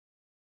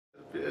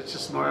it's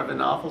just more of a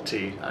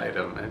novelty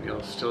item, and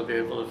you'll still be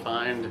able to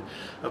find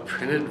a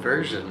printed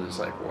version. It's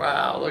like,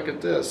 wow, look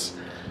at this.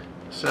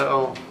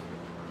 So,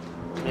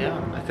 yeah,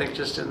 I think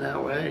just in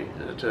that way,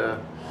 that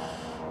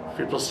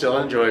people still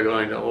enjoy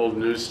going to old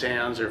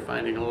newsstands or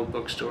finding old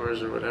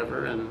bookstores or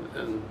whatever,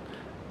 and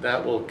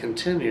that will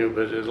continue,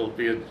 but it'll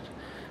be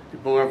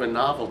more of a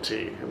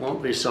novelty. It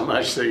won't be so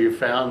much that you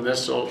found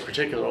this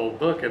particular old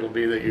book, it'll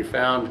be that you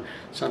found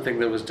something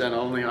that was done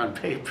only on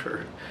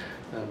paper.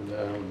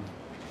 And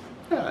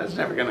yeah, it's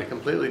never going to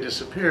completely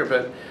disappear,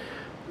 but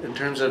in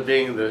terms of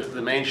being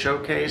the main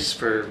showcase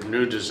for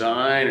new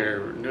design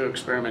or new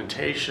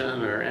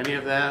experimentation or any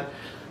of that,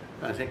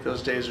 I think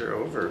those days are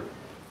over.